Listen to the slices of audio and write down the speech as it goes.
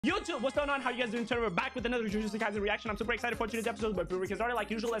YouTube, what's going on? How you guys doing? Today we're back with another Jujutsu Kaisen reaction. I'm super excited for today's episode, but before we get started,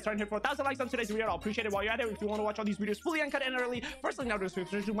 like usual, let's try and hit 4,000 likes on today's video. I'll appreciate it while you're at it. If you want to watch all these videos fully uncut and early, first link down in the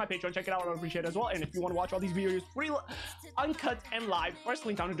description to my Patreon. Check it out. I'll appreciate it as well. And if you want to watch all these videos free, uncut and live, first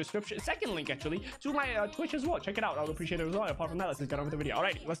link down in the description. Second link actually to my Twitch as well. Check it out. I'll appreciate it as well. Apart from that, let's just get on with the video.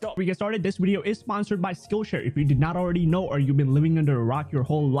 Alright, let's go. Before we get started, this video is sponsored by Skillshare. If you did not already know, or you've been living under a rock your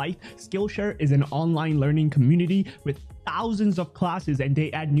whole life, Skillshare is an online learning community with thousands of classes, and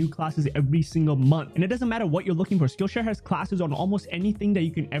they add new classes every single month. And it doesn't matter what you're looking for, Skillshare has classes on almost anything that you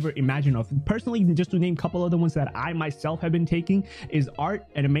can ever imagine of. Personally, just to name a couple of the ones that I myself have been taking is art,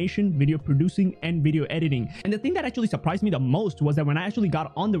 animation, video producing, and video editing. And the thing that actually surprised me the most was that when I actually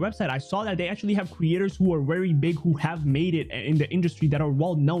got on the website, I saw that they actually have creators who are very big, who have made it in the industry, that are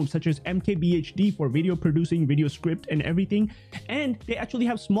well known, such as MKBHD for video producing, video script, and everything. And they actually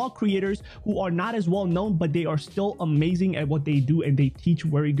have small creators who are not as well known, but they are still amazing at what they do, and they teach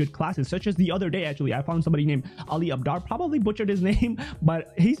very good classes. Such as the other day, actually, I found somebody named Ali Abdar, probably butchered his name,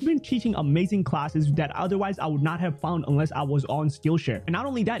 but he's been teaching amazing classes that otherwise I would not have found unless I was on Skillshare. And not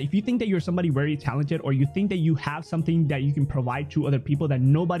only that, if you think that you're somebody very talented, or you think that you have something that you can provide to other people that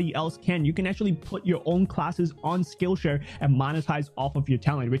nobody else can, you can actually put your own classes on Skillshare and monetize off of your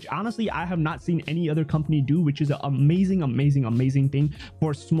talent, which honestly I have not seen any other company do, which is an amazing thing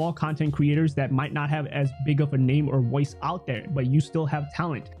for small content creators that might not have as big of a name or voice out there, but you still have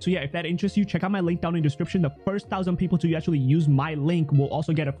talent. So yeah, if that interests you, check out my link down in the description. The first 1,000 people to actually use my link will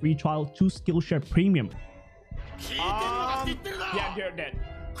also get a free trial to Skillshare Premium. Yeah, you're dead.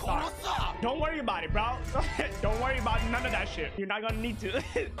 Don't worry about it, bro. Don't worry about none of that shit. You're not gonna need to.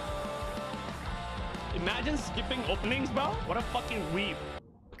 Imagine skipping openings, bro. What a fucking weeb.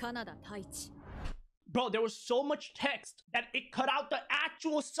 Bro, there was so much text that it cut out the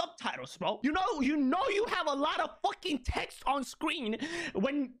actual subtitles, bro. You know you have a lot of fucking text on screen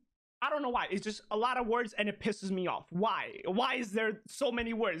when, I don't know why. It's just a lot of words and it pisses me off. Why? Why is there so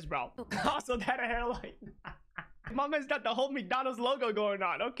many words, bro? Also, that hairline. My man's got the whole McDonald's logo going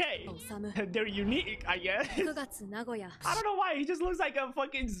on. Okay. They're unique, I guess. I don't know why. He just looks like a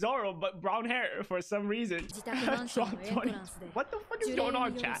fucking Zorro, but brown hair for some reason. What the fuck is going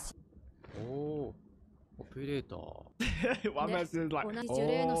on, chat? Oh. One man's is like,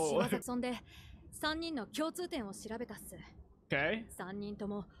 oh. Okay.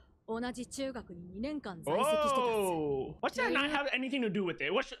 Oh, what's that not have anything to do with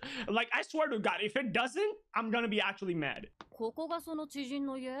it? Like, I swear to God, if it doesn't, I'm gonna be actually mad.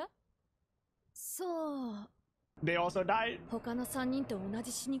 They also died? Oh,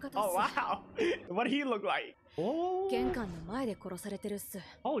 wow. What did he look like? Oh.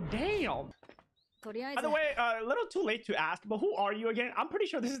 Oh, damn. By the way, a little too late to ask, but who are you again? I'm pretty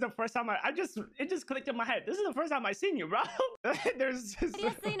sure this is the first time it just clicked in my head. This is the first time I've seen you, bro. There's just...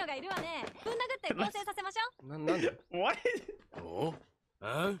 What?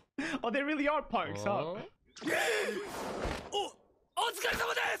 Oh, they really are punks, huh?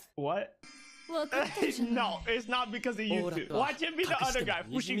 What? No, it's not because of you two. Watch him be the other guy,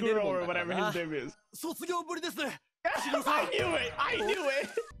 Fushiguro or whatever his name is. I knew it! I knew it!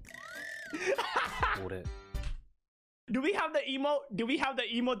 Do we have the emote? Do we have the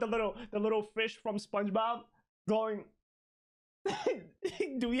emote, the little fish from SpongeBob going?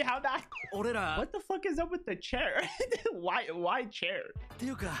 Do we have that? What the fuck is up with the chair? Why chair?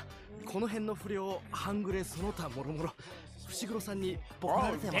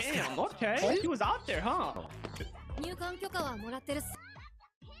 Oh damn, okay. He was out there, huh?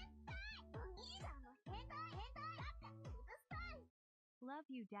 Love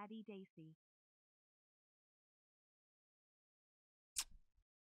you, Daddy Daisy.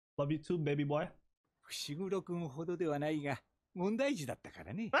 Love you too, baby boy.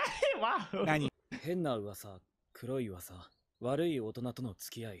 Wow. 変な噂、黒い噂、悪い大人との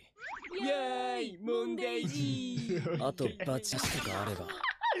付き合い。イエーイ、問題児。あとバチとかあれば。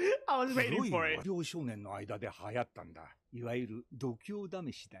I was waiting for it. 両少年の間で流行ったんだ。いわゆる度胸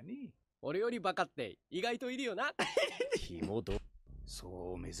試しだね。俺よりバカって意外といるよな。紐ど。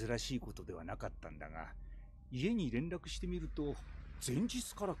そう珍しいことではなかったんだが、家に連絡してみると前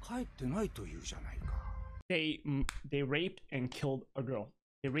日から帰ってないというじゃないか。They raped and killed a girl.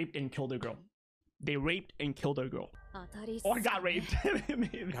 They raped and killed a girl. They raped and killed a girl. Or got raped.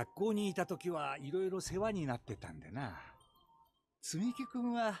 学校にいた時はいろいろ世話になってたんでな。積木く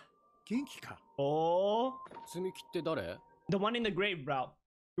んは元気か？Oh. 積木って誰？ The one in the grave, bro.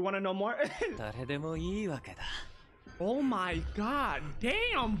 You wanna know more? 誰でもいいわけだ。Oh my god,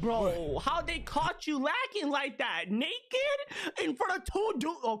 damn, bro. How they caught you lacking like that? Naked? In front of two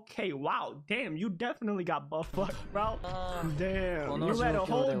dudes? Okay, wow. Damn, you definitely got buff fucked, bro. Damn, you let a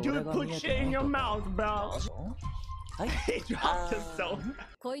whole dude put shit in your mouth, bro. He dropped his soul.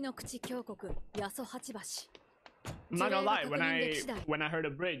 I'm not gonna lie, when I heard a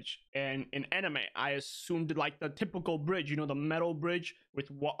bridge and in anime, I assumed like the typical bridge, you know, the metal bridge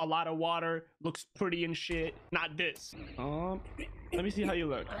with a lot of water, looks pretty and shit. Not this. Let me see how you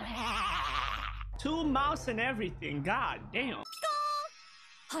look. 2 mouths and everything. God damn.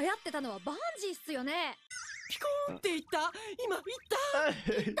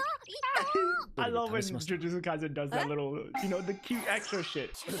 I love when Jujutsu Kaisen does that little, you know, the cute extra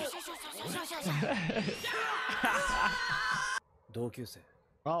shit.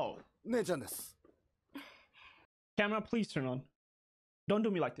 Oh. Camera, please turn on. Don't do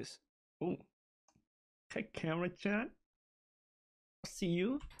me like this. Ooh. Okay, camera chat. See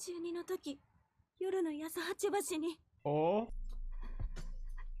you. Oh.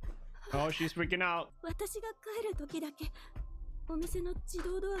 Oh, she's freaking out.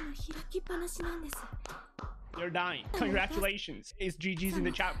 You're dying. Congratulations. It's GG's in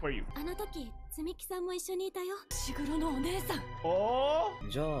the chat for you. Oh.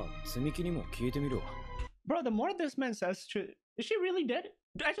 Bro, the more this man says, is she really dead?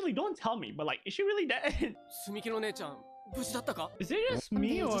 Actually, don't tell me, but like, is she really dead? Is it just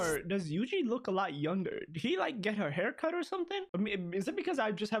me, or does Yuji look a lot younger? Did he like get her hair cut or something? I mean, is it because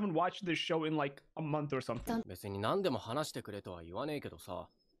I just haven't watched this show in like a month or something? That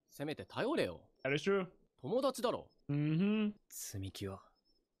is true.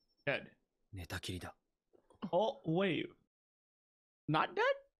 Dead. Oh, wait. Not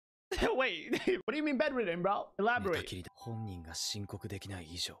dead? Wait, what do you mean bedridden, bro? Elaborate.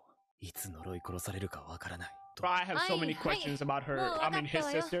 Bro, I have so many questions about her. I mean, his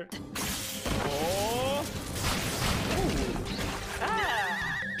sister. Oh.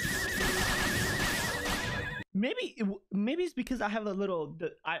 Ah. Maybe it's because I have a little.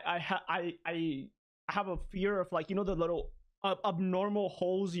 I have a fear of, like, you know, the little abnormal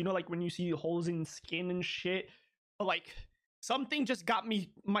holes. You know, like when you see holes in skin and shit. But like something just got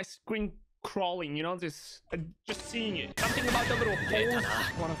my screen crawling. You know, just seeing it. Something about the little holes.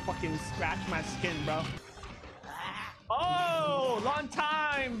 I want to fucking scratch my skin, bro. Oh, long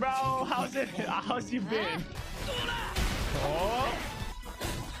time, bro. How's you been? Oh.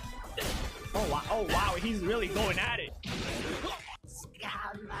 Oh wow, he's really going at it.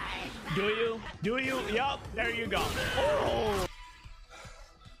 Do you? Yup, there you go. Oh.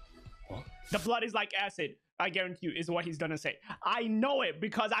 The blood is like acid. I guarantee you, is what he's gonna say. I know it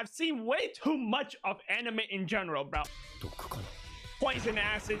because I've seen way too much of anime in general, bro. Poison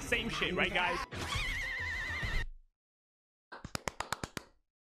acid, same shit, right, guys?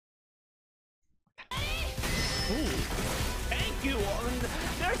 Ooh, thank you.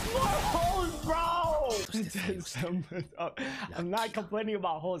 There's more holes, bro. I'm not complaining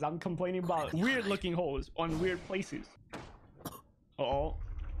about holes. I'm complaining about weird looking holes on weird places. Oh,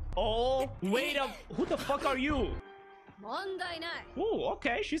 wait up. Who the fuck are you? Ooh,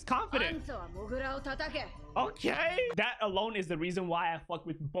 okay, she's confident. Okay, that alone is the reason why I fuck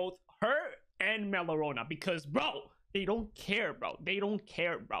with both her and Melorona, because, bro, they don't care, bro. They don't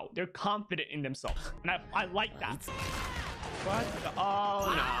care, bro. They're confident in themselves. And I like that. What?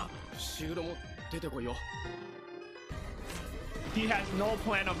 Oh, no. He has no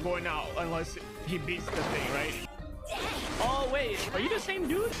plan of going out unless he beats the thing, right? Oh, wait. Are you the same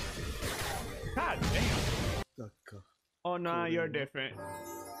dude? God damn. Oh, nah, you're different.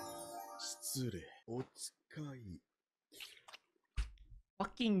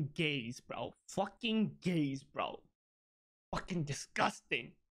 Fucking gays, bro. Fucking gays, bro. Fucking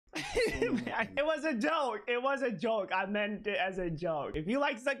disgusting. It was a joke. It was a joke. I meant it as a joke. If you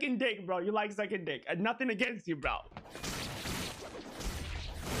like sucking dick, bro, you like sucking dick. Nothing against you, bro.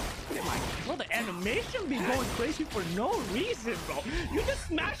 Bro, the animation be going crazy for no reason, bro. You're just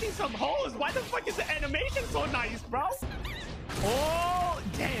smashing some holes. Why the fuck is the animation so nice, bro? Oh,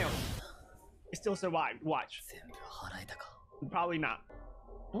 damn. It still survived. Watch. Probably not.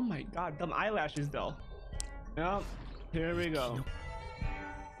 Oh my god, dumb eyelashes though. Yep, here we go.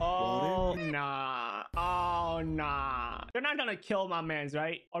 Oh nah. Oh nah. They're not gonna kill my mans,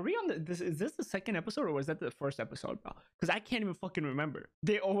 right? Are we on the is this the second episode, or was that the first episode, bro? Because I can't even fucking remember.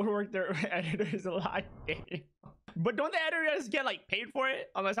 They overworked their editors a lot. But don't the editors get like paid for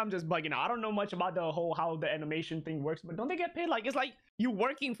it? Unless I'm just bugging out. I don't know much about the whole how the animation thing works, but don't they get paid? Like it's like you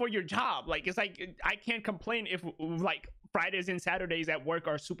working for your job. Like it's like I can't complain if like Fridays and Saturdays at work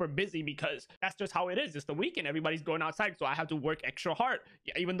are super busy because that's just how it is. It's the weekend. Everybody's going outside, so I have to work extra hard.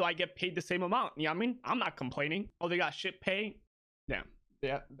 Yeah, even though I get paid the same amount. You know what I mean? I'm not complaining. Oh, they got shit pay. Damn.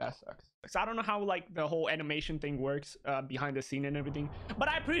 Yeah, that sucks. So I don't know how like the whole animation thing works behind the scene and everything, but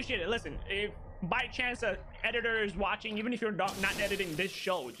I appreciate it. Listen, if by chance an editor is watching, even if you're not editing this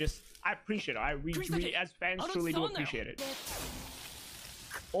show, just I appreciate it. I really as fans truly do appreciate it.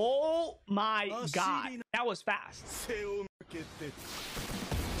 Oh my god, that was fast. I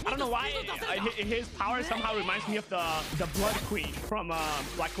don't know why his power somehow reminds me of the Blood Queen from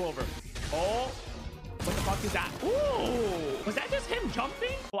Black Clover. Oh, what the fuck is that? Ooh, was that just him jumping?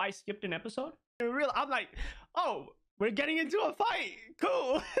 Oh, I skipped an episode. I'm like, oh, we're getting into a fight.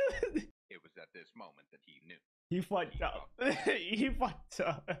 Cool. It was at this moment that he knew. He fucked up. He fucked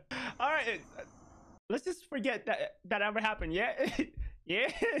up. All right, let's just forget that ever happened. Yeah,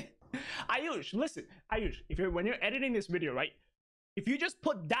 yeah. Ayush, listen, Ayush. When you're editing this video, right? If you just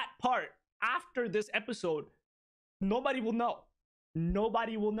put that part after this episode, nobody will know.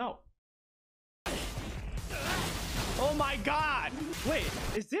 Nobody will know. Oh my god! Wait,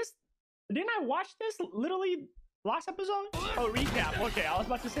 is this? Didn't I watch this literally last episode? Oh, recap. Okay, I was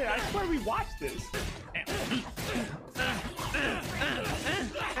about to say, I swear we watched this.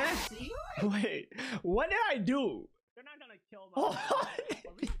 Wait, what did I do? They're not gonna kill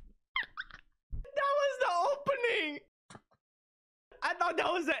me. That was the opening. I thought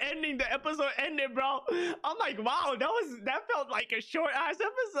that was the ending. The episode ended, bro. I'm like, wow, that felt like a short ass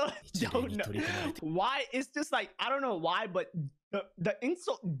episode. Don't know why. It's just like I don't know why, but the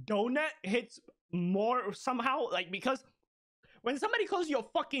insult donut hits more somehow. Like because when somebody calls you a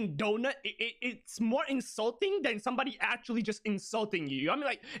fucking donut, it's more insulting than somebody actually just insulting you. I mean,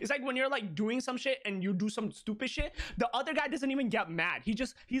 like it's like when you're like doing some shit and you do some stupid shit, the other guy doesn't even get mad. He's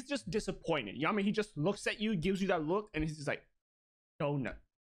just disappointed. You know what I mean? He just looks at you, gives you that look, and he's just like, donut,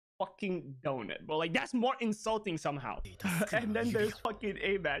 fucking donut, bro. Like that's more insulting somehow. And then there's fucking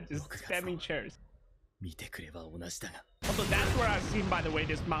A-Man just spamming chairs. Also, that's where I've seen, by the way,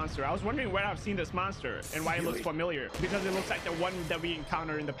 this monster. I was wondering where I've seen this monster and why it looks familiar, because it looks like the one that we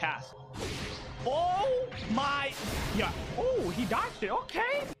encountered in the past. Oh my, yeah. Oh, he dodged it.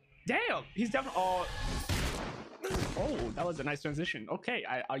 Okay, damn, he's definitely. Oh, that was a nice transition. Okay,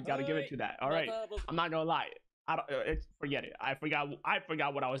 I gotta give it to that. All right, I'm not gonna lie. Forget it. I forgot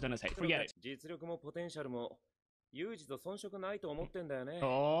what I was gonna say. Forget it.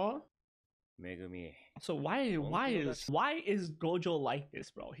 Oh. Megumi. So why is Gojo like this,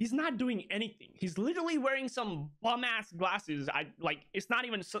 bro? He's not doing anything. He's literally wearing some bum ass glasses. It's not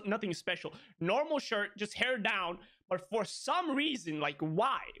even nothing special. Normal shirt, just hair down. But for some reason, like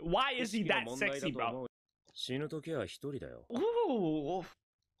why? Why is he that sexy, bro? Ooh.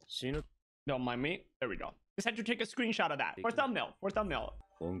 Don't mind me. There we go. Just had to take a screenshot of that for thumbnail.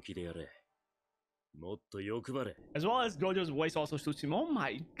 As well as Gojo's voice also suits him. Oh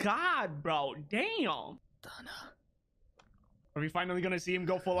my god, bro. Damn. Are we finally gonna see him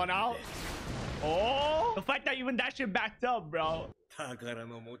go full on out? Oh, the fact that even that shit backed up, bro.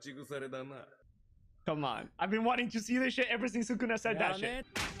 Come on. I've been wanting to see this shit ever since Sukuna said that shit.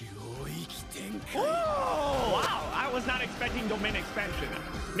 Oh, wow. I was not expecting domain expansion.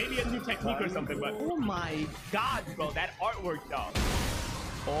 Maybe a new technique or something, but oh my god, bro. That artwork, though.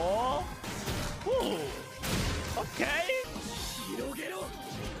 Oh. Ooh. Okay.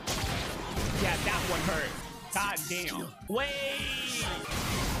 Yeah, that one hurt. God damn. Wait.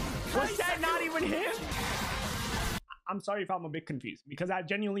 Was that not even him? I'm sorry if I'm a bit confused, because I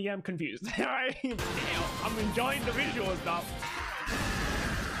genuinely am confused. All right. Damn. I'm enjoying the visuals, though.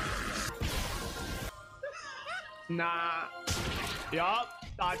 Nah. Yup.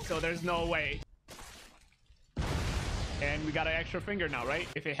 Thought so. There's no way. And we got an extra finger now, right?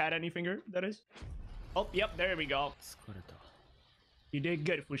 If it had any finger, that is. Oh, yep, there we go. You did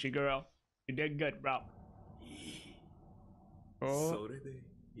good, Fushi girl. You did good, bro. Oh.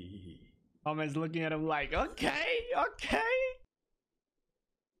 Mama's looking at him like, okay, okay.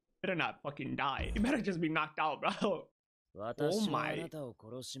 Better not fucking die. You better just be knocked out, bro. Oh my.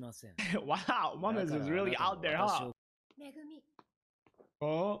 Wow, Mama's is really out there, huh?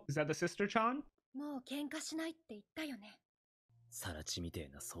 Oh, is that the sister Chan? Oh,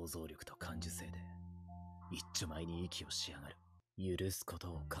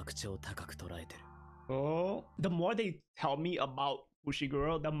 the more they tell me about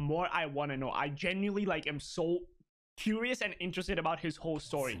Fushiguro, the more I want to know. I genuinely am so curious and interested about his whole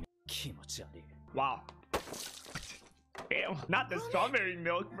story. Wow. Damn, not the strawberry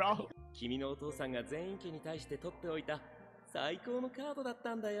milk, bro. 君のお父さんが全員家に対して取っておいた最高のカードだっ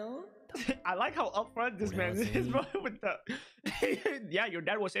たんだよ。I like how upfront this man is, bro, with the... Yeah, your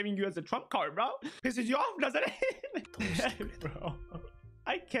dad was saving you as a trump card, bro. Pisses you off, doesn't it? Bro,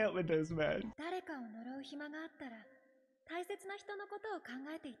 I can't with this, man. 誰かを呪う暇があったら大切な人のことを考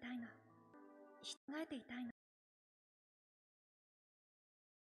えていたいの。考えていたいの。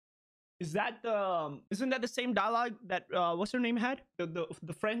 Is that the... Isn't that the same dialogue that, what's her name had? The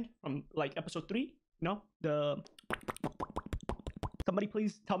friend from, like, episode 3? No? The... Somebody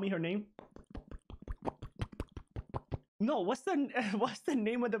please tell me her name. No, what's the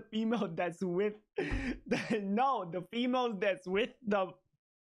name of the female that's with the female that's with the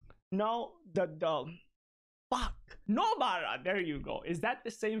fuck, Nobara. There you go. Is that the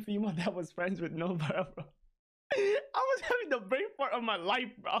same female that was friends with Nobara, bro? I was having the brain fart of my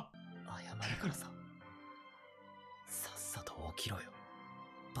life, bro.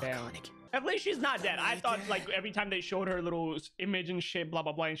 Damn. At least she's not dead. I thought, like, every time they showed her little image and shit, blah,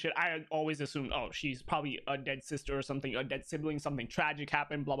 blah, blah, and shit, I always assumed, oh, she's probably a dead sister or something, a dead sibling, something tragic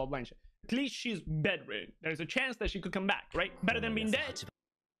happened, blah, blah, blah, and shit. At least she's bedridden. There's a chance that she could come back, right? Better than being dead.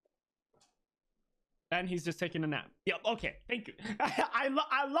 And he's just taking a nap. Yep, okay, thank you. I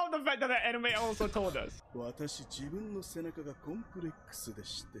love the fact that the anime also told us.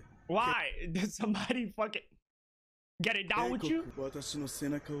 Why? Did somebody fucking... get it down with you?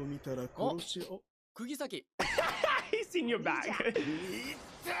 He's seen your back.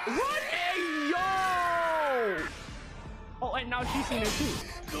 What? Hey, yo! Oh, and now she's seen it too.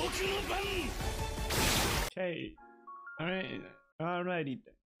 Okay. Alright. Alrighty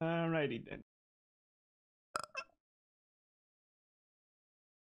then. Alrighty then.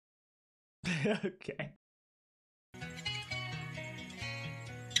 Okay.